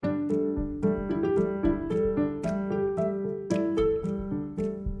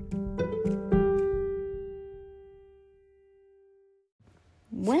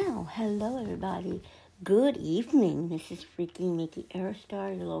Hello, everybody. Good evening. This is Freaky Mickey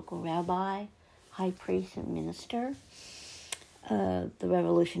Aristar, your local rabbi, high priest, and minister of the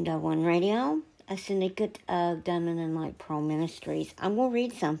Revolution.1 Radio, a syndicate of Diamond and Light Pearl Ministries. I'm going to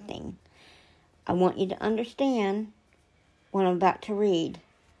read something. I want you to understand what I'm about to read.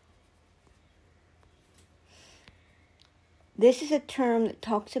 This is a term that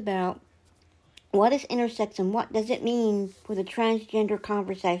talks about what is intersex and what does it mean for the transgender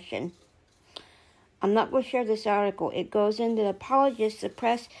conversation. I'm not going to share this article. It goes into apologists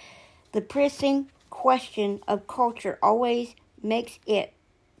suppress the pressing question of culture always makes it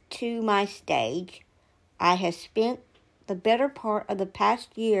to my stage. I have spent the better part of the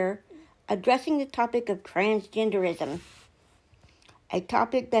past year addressing the topic of transgenderism, a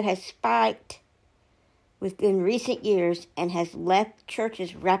topic that has spiked within recent years and has left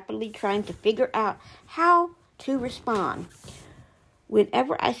churches rapidly trying to figure out how to respond.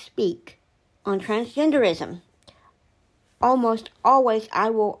 Whenever I speak on transgenderism, almost always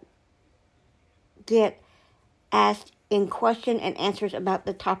I will get asked in question and answers about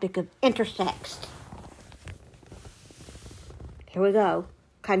the topic of intersex. Here we go.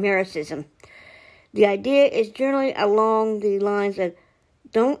 Chimericism. The idea is generally along the lines of,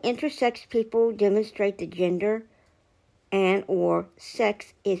 don't intersex people demonstrate the gender and or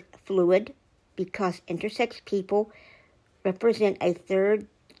sex is fluid because intersex people represent a third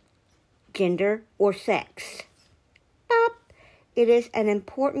gender or sex. But it is an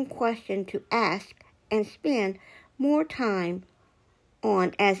important question to ask and spend more time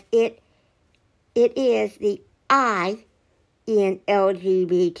on as it is the I in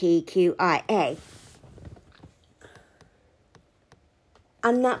LGBTQIA.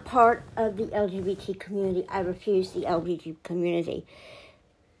 I'm not part of the LGBT community. I refuse the LGBT community.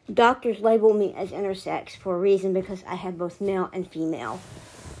 Doctors label me as intersex for a reason because I have both male and female.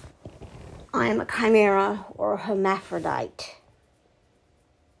 I am a chimera or a hermaphrodite.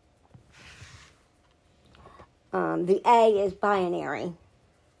 The A is binary.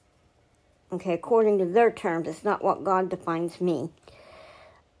 Okay, according to their terms, it's not what God defines me.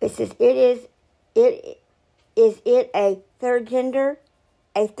 It says, is it a third gender?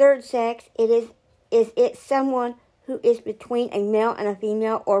 A third sex, is it someone who is between a male and a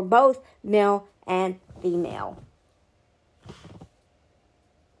female or both male and female?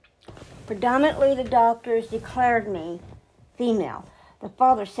 Predominantly, the doctors declared me female. The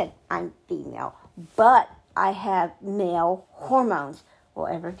father said I'm female, but I have male hormones. Well,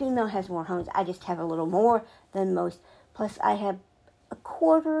 every female has more hormones. I just have a little more than most. Plus, I have a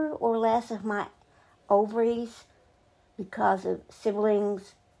quarter or less of my ovaries because of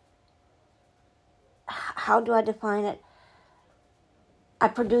siblings. How do I define it? I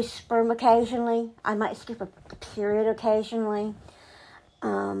produce sperm occasionally. I might skip a period occasionally.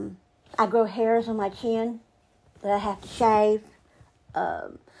 I grow hairs on my chin that I have to shave.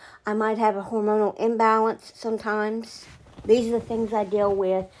 I might have a hormonal imbalance sometimes. These are the things I deal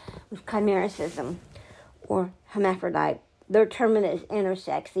with chimericism or hermaphrodite. Their term is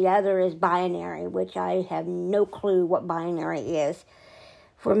intersex. The other is binary, which I have no clue what binary is.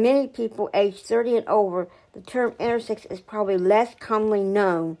 For many people aged 30 and over, the term intersex is probably less commonly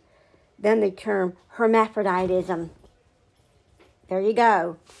known than the term hermaphroditism. There you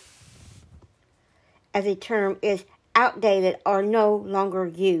go. As a term is outdated or no longer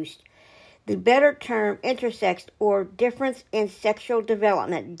used. The better term intersex or difference in sexual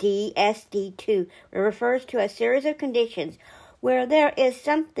development, DSD2, refers to a series of conditions where there is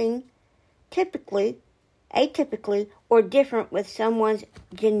something typically, atypically, or different with someone's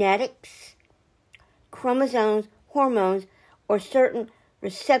genetics, chromosomes, hormones, or certain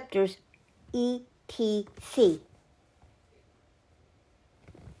receptors, etc.,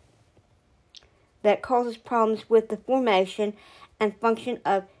 that causes problems with the formation and function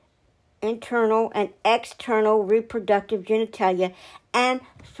of internal and external reproductive genitalia and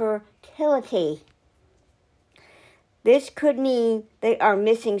fertility. This could mean they are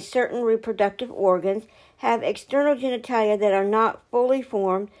missing certain reproductive organs, have external genitalia that are not fully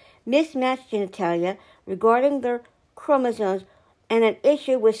formed, mismatched genitalia regarding their chromosomes, and an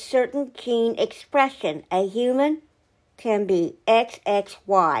issue with certain gene expression. A human can be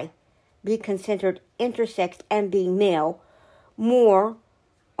XXY, be considered intersex, and be male. More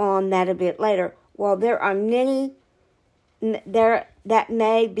on that a bit later. While there are many that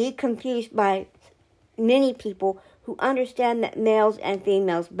may be confused by many people who understand that males and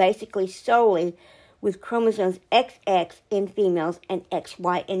females basically solely with chromosomes XX in females and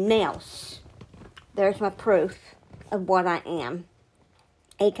XY in males. There's my proof of what I am.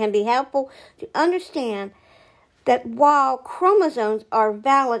 It can be helpful to understand that while chromosomes are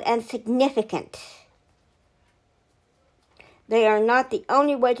valid and significant, they are not the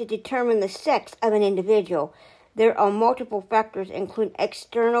only way to determine the sex of an individual. There are multiple factors, including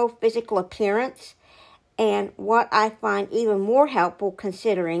external physical appearance, and what I find even more helpful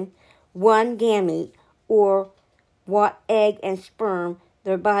considering one gamete, or what egg and sperm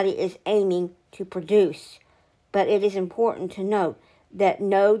their body is aiming to produce. But it is important to note that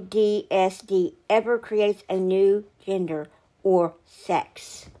no DSD ever creates a new gender or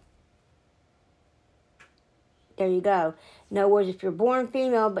sex. There you go. In other words, if you're born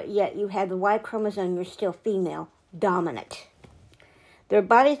female, but yet you have the Y chromosome, you're still female, dominant. Their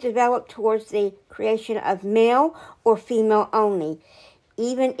bodies develop towards the creation of male or female only,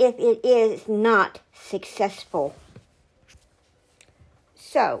 even if it is not successful.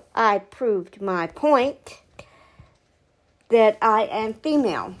 So, I proved my point that I am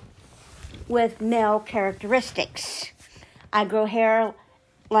female with male characteristics. I grow hair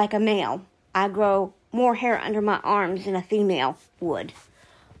like a male. I grow more hair under my arms than a female would.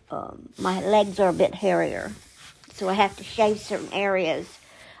 My legs are a bit hairier, so I have to shave certain areas.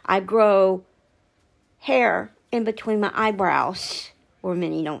 I grow hair in between my eyebrows, or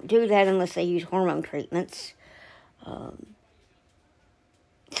many don't do that unless they use hormone treatments.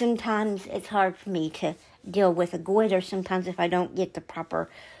 Sometimes it's hard for me to deal with a goiter, sometimes if I don't get the proper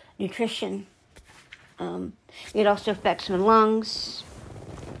nutrition. It also affects my lungs,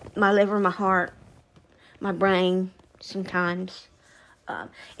 my liver, my heart, my brain sometimes.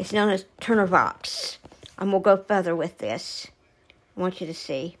 It's known as Turner Vox. And we'll go further with this. I want you to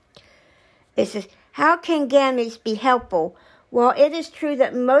see. It says, how can gametes be helpful? Well, it is true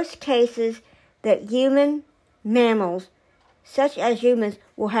that most cases that human mammals, such as humans,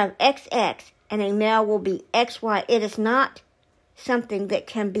 will have XX and a male will be XY. It is not something that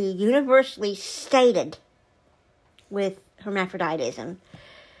can be universally stated with hermaphroditism.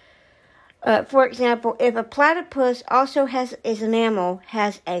 For example, if a platypus also is a mammal,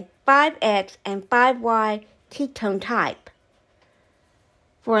 has a 5X and 5Y ketone type.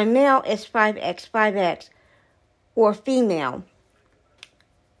 For a male, it's 5X, 5X, or female.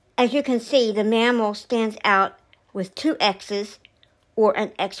 As you can see, the mammal stands out with 2 X's or an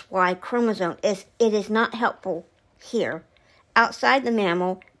XY chromosome. It is not helpful here. Outside the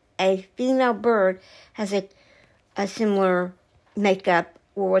mammal, a female bird has a similar makeup,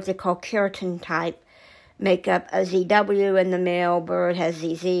 or what they call keratin type makeup, a ZW, and the male bird has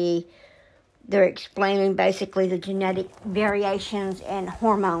ZZ. They're explaining basically the genetic variations and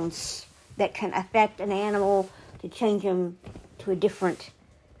hormones that can affect an animal to change them to a different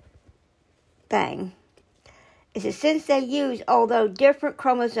thing. It says, since they use, although different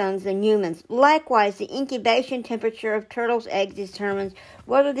chromosomes than humans, likewise the incubation temperature of turtles' eggs determines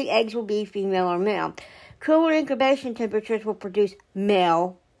whether the eggs will be female or male. Cooler incubation temperatures will produce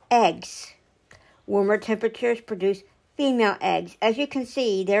male eggs. Warmer temperatures produce female eggs. As you can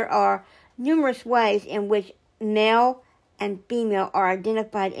see, there are numerous ways in which male and female are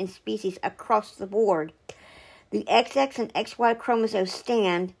identified in species across the board. The XX and XY chromosome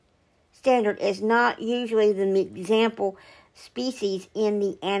standard is not usually the example species in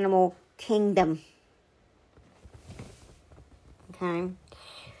the animal kingdom. Okay.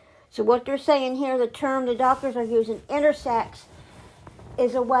 So what they're saying here, the term the doctors are using, intersex,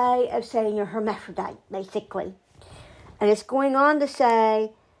 is a way of saying you're hermaphrodite, basically. And it's going on to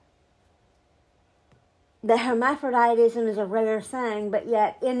say that hermaphroditism is a rare thing, but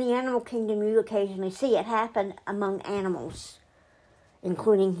yet in the animal kingdom you occasionally see it happen among animals,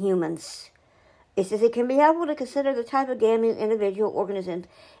 including humans. It says it can be helpful to consider the type of gamete individual organisms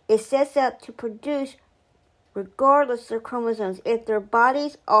it sets up to produce regardless of their chromosomes. If their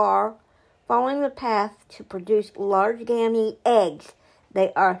bodies are following the path to produce large gamete eggs,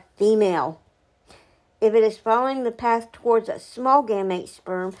 they are female. If it is following the path towards a small gamete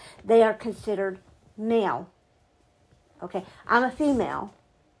sperm, they are considered male. Okay, I'm a female,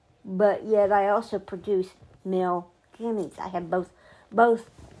 but yet I also produce male gametes. I have both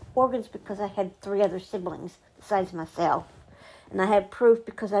organs because I had 3 other siblings besides myself. And I have proof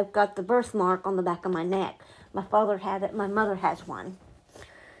because I've got the birthmark on the back of my neck. My father had it, my mother has one.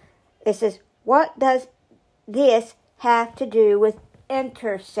 It says, what does this have to do with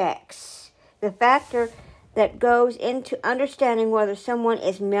intersex? The factor that goes into understanding whether someone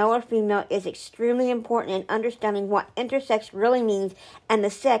is male or female is extremely important in understanding what intersex really means and the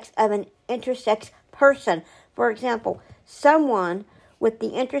sex of an intersex person. For example, someone with the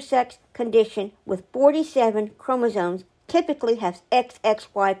intersex condition with 47 chromosomes typically has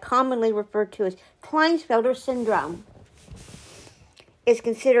XXY, commonly referred to as Klinefelter syndrome, is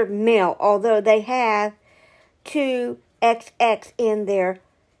considered male, although they have 2XX in their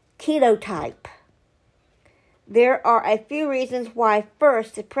ketotype. There are a few reasons why.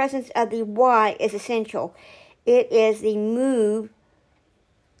 First, the presence of the Y is essential. It is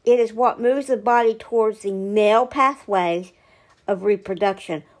what moves the body towards the male pathways of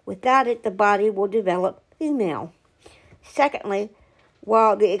reproduction. Without it, the body will develop female. Secondly,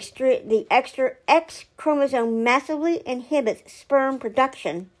 while the extra X chromosome massively inhibits sperm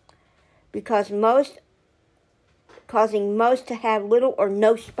production, causing most to have little or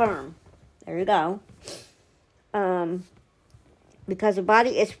no sperm. There you go. Because the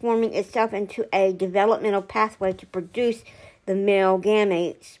body is forming itself into a developmental pathway to produce the male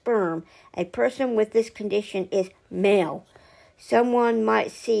gamete sperm. A person with this condition is male. Someone might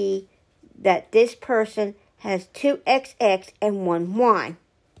see that this person has 2 XX and 1 Y,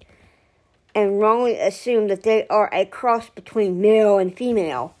 and wrongly assume that they are a cross between male and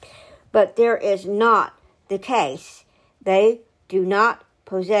female. But there is not the case. They do not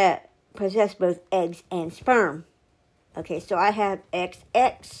possess both eggs and sperm. Okay, so I have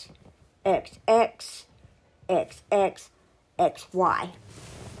XX, XX, XX, XY,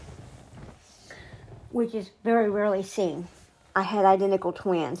 which is very rarely seen. I had identical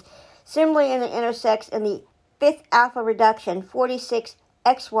twins. Similarly, in the intersex, in the 5th alpha reduction,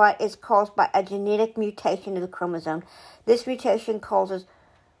 46XY is caused by a genetic mutation of the chromosome. This mutation causes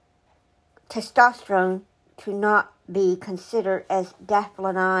testosterone to not be considered as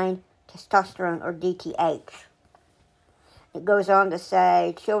diphenyllyl testosterone, or DTH. It goes on to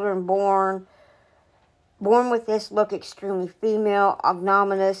say, children born with this look extremely female,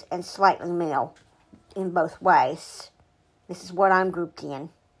 ognomorous, and slightly male in both ways. This is what I'm grouped in.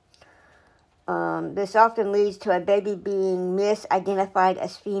 This often leads to a baby being misidentified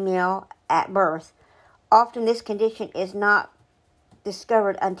as female at birth. Often this condition is not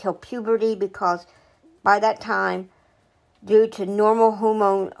discovered until puberty, because by that time, due to normal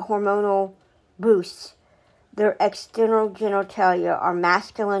hormonal boosts, their external genitalia are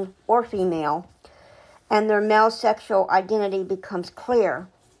masculine or female, and their male sexual identity becomes clear.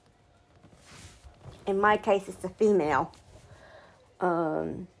 In my case, it's the female.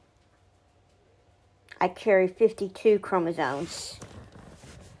 I carry 52 chromosomes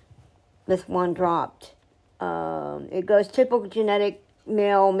with one dropped. It goes typical genetic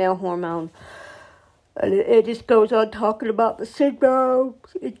male hormone. And it just goes on talking about the syndrome,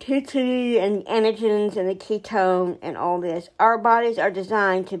 intensity, and antigens, and the ketone, and all this. Our bodies are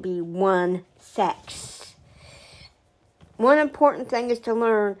designed to be one sex. One important thing is to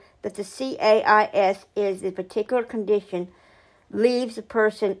learn that the CAIS is a particular condition leaves a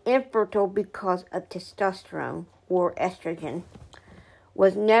person infertile because of testosterone or estrogen.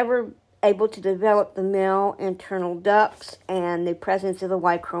 Was never able to develop the male internal ducts and the presence of the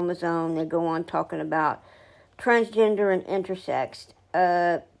Y chromosome. They go on talking about transgender and intersex.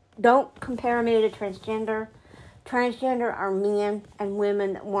 Don't compare me to transgender. Transgender are men and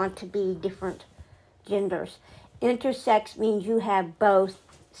women that want to be different genders. Intersex means you have both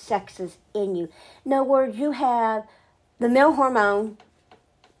sexes in you. In other words, you have the male hormone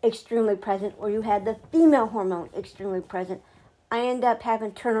extremely present, or you have the female hormone extremely present. I end up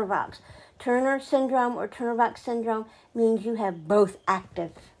having Turner-Vox. Turner syndrome or Turner-Vox syndrome means you have both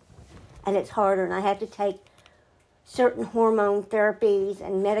active, and it's harder, and I have to take certain hormone therapies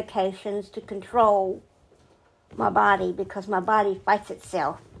and medications to control my body, because my body fights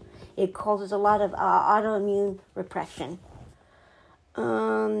itself. It causes a lot of autoimmune repression.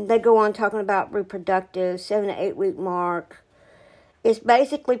 They go on talking about reproductive, 7 to 8 week mark. It's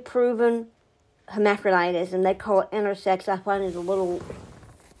basically proven hermaphroditism, and they call it intersex. I find it a little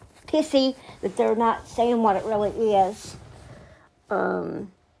pissy that they're not saying what it really is.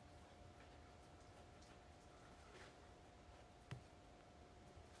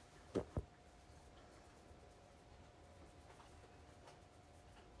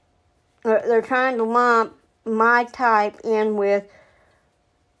 They're trying to lump my type in with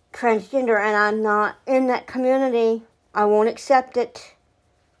transgender, and I'm not in that community. I won't accept it.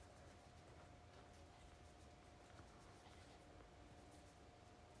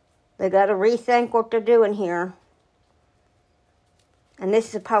 They got to rethink what they're doing here. And this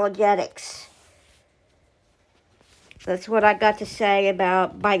is apologetics. That's what I got to say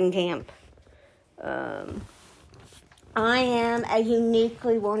about Biden camp. I am a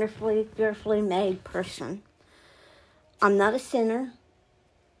uniquely, wonderfully, fearfully made person. I'm not a sinner.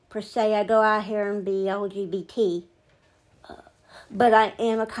 Per se, I go out here and be LGBT. But I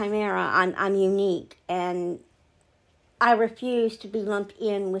am a chimera. I'm unique. And I refuse to be lumped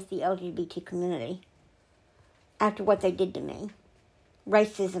in with the LGBT community after what they did to me.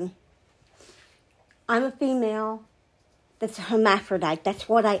 Racism. I'm a female that's a hermaphrodite. That's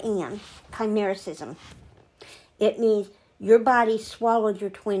what I am. Chimericism. It means your body swallowed your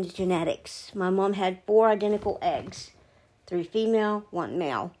twin's genetics. My mom had 4 identical eggs. 3 female, 1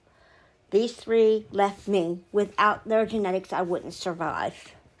 male. These 3 left me. Without their genetics, I wouldn't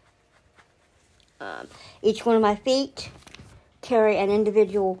survive. Each one of my feet carry an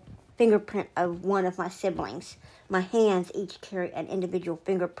individual fingerprint of one of my siblings. My hands each carry an individual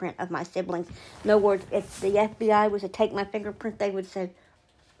fingerprint of my siblings. In other words, if the FBI was to take my fingerprint, they would say,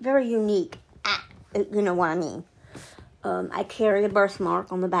 very unique. You know what I mean. I carry a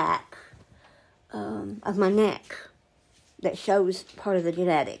birthmark on the back of my neck that shows part of the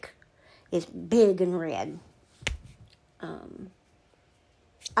genetic. It's big and red.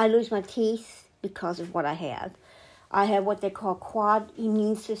 I lose my teeth because of what I have. I have what they call quad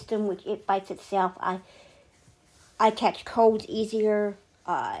immune system, which it fights itself. I catch colds easier.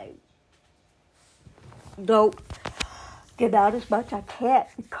 I don't get out as much. I can't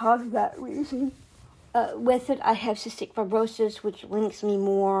because of that reason. With it, I have cystic fibrosis, which links me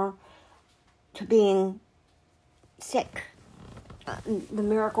more to being sick. The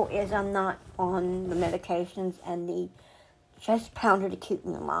miracle is I'm not on the medications and the chest pounder to keep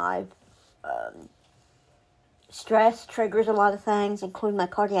me alive. Stress triggers a lot of things, including my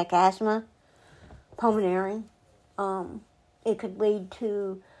cardiac asthma, pulmonary. It could lead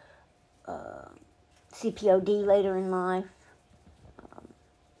to CPOD later in life.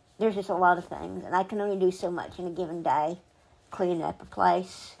 There's just a lot of things, and I can only do so much in a given day, cleaning up a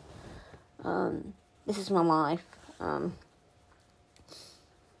place. This is my life.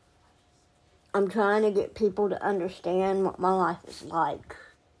 I'm trying to get people to understand what my life is like.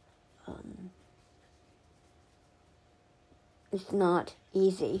 It's not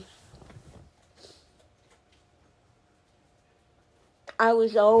easy. I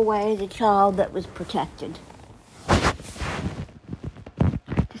was always a child that was protected.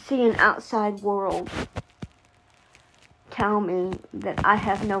 To see an outside world tell me that I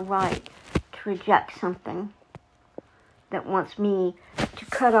have no right to reject something that wants me to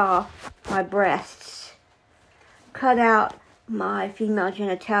cut off my breasts, cut out my female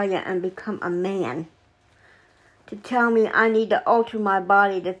genitalia and become a man. To tell me I need to alter my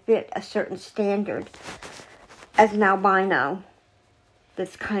body to fit a certain standard as an albino,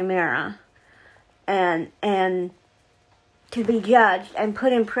 this chimera, and to be judged and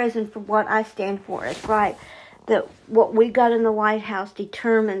put in prison for what I stand for is right. That what we got in the White House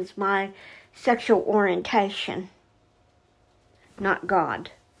determines my sexual orientation, not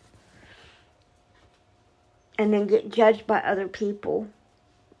God. And then get judged by other people.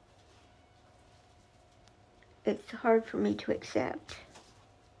 It's hard for me to accept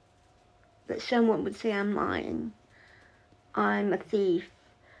that someone would say I'm lying. I'm a thief.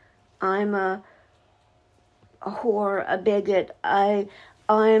 I'm a whore, a bigot. I'm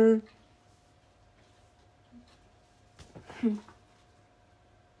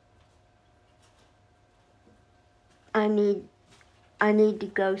I need to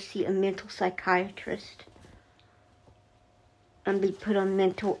go see a mental psychiatrist and be put on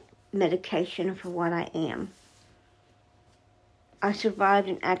mental medication for what I am. I survived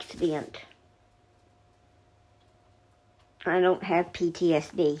an accident. I don't have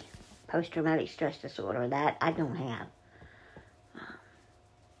PTSD, post-traumatic stress disorder. That I don't have.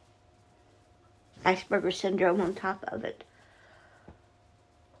 Asperger's syndrome on top of it.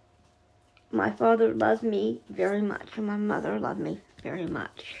 My father loved me very much, and my mother loved me very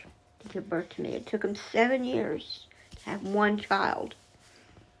much to give birth to me. It took them 7 years to have one child.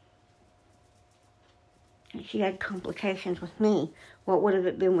 And she had complications with me. What would have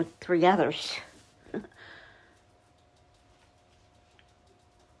it been with 3 others?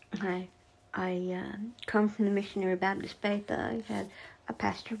 I come from the Missionary Baptist faith. I had a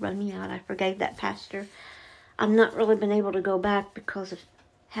pastor run me out. I forgave that pastor. I've not really been able to go back because of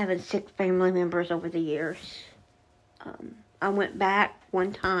having sick family members over the years. I went back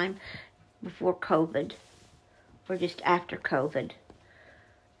one time before COVID, or just after COVID,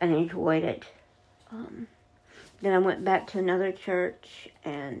 and enjoyed it. Then I went back to another church,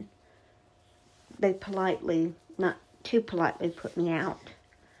 and they politely, not too politely, put me out.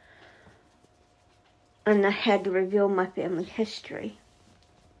 And I had to reveal my family history.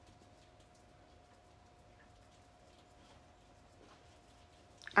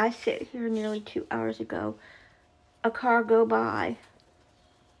 I sit here nearly 2 hours ago. A car go by.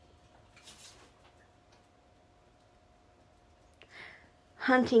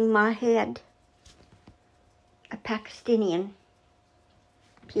 Hunting my head. A Pakistani,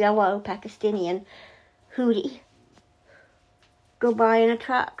 PLO, Pakistani hoodie. Go by in a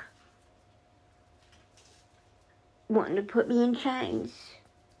truck. wanting to put me in chains.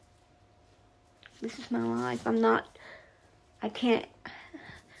 This is my life. I can't,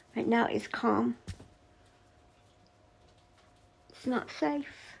 right now it's calm. It's not safe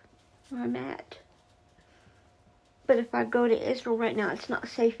where I'm at. But if I go to Israel right now, it's not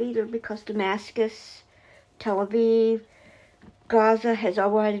safe either, because Damascus, Tel Aviv, Gaza has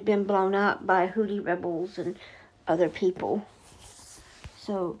already been blown up by Houthi rebels and other people.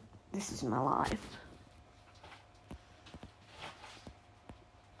 So this is my life.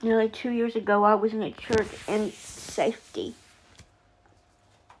 Nearly 2 years ago, I was in a church in safety.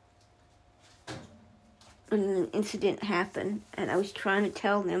 And an incident happened, and I was trying to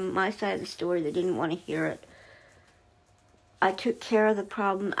tell them my side of the story. They didn't want to hear it. I took care of the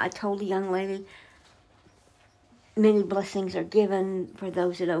problem. I told the young lady, many blessings are given for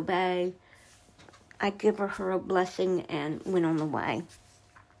those that obey. I gave her a blessing and went on the way.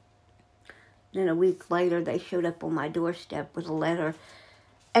 Then a week later, they showed up on my doorstep with a letter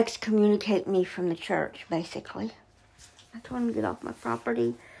excommunicate me from the church, basically. I told them to get off my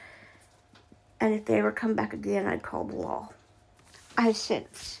property, and if they ever come back again, I'd call the law. I have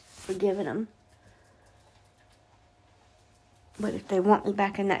since forgiven them. But if they want me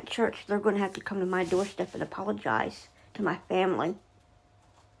back in that church, they're going to have to come to my doorstep and apologize to my family,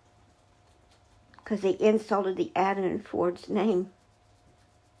 because they insulted the Adam and Ford's name.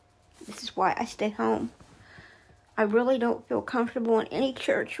 This is why I stay home. I really don't feel comfortable in any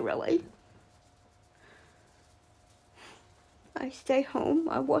church, really. I stay home.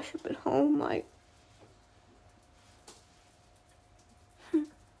 I worship at home.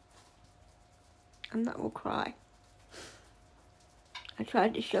 I'm not going to cry. I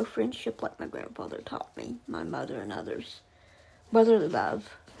tried to show friendship like my grandfather taught me, my mother and others. Brotherly love.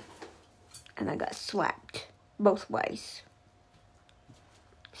 And I got slapped both ways.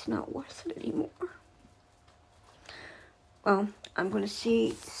 It's not worth it anymore. Well, I'm going to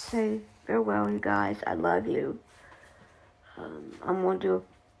say farewell, you guys. I love you. I'm going to do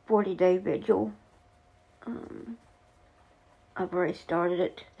a 40-day vigil. I've already started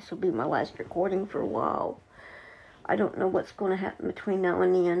it. This will be my last recording for a while. I don't know what's going to happen between now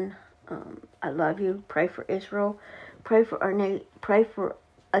and then. I love you. Pray for Israel. Pray for pray for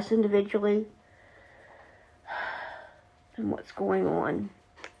us individually and what's going on.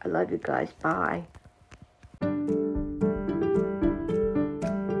 I love you guys. Bye.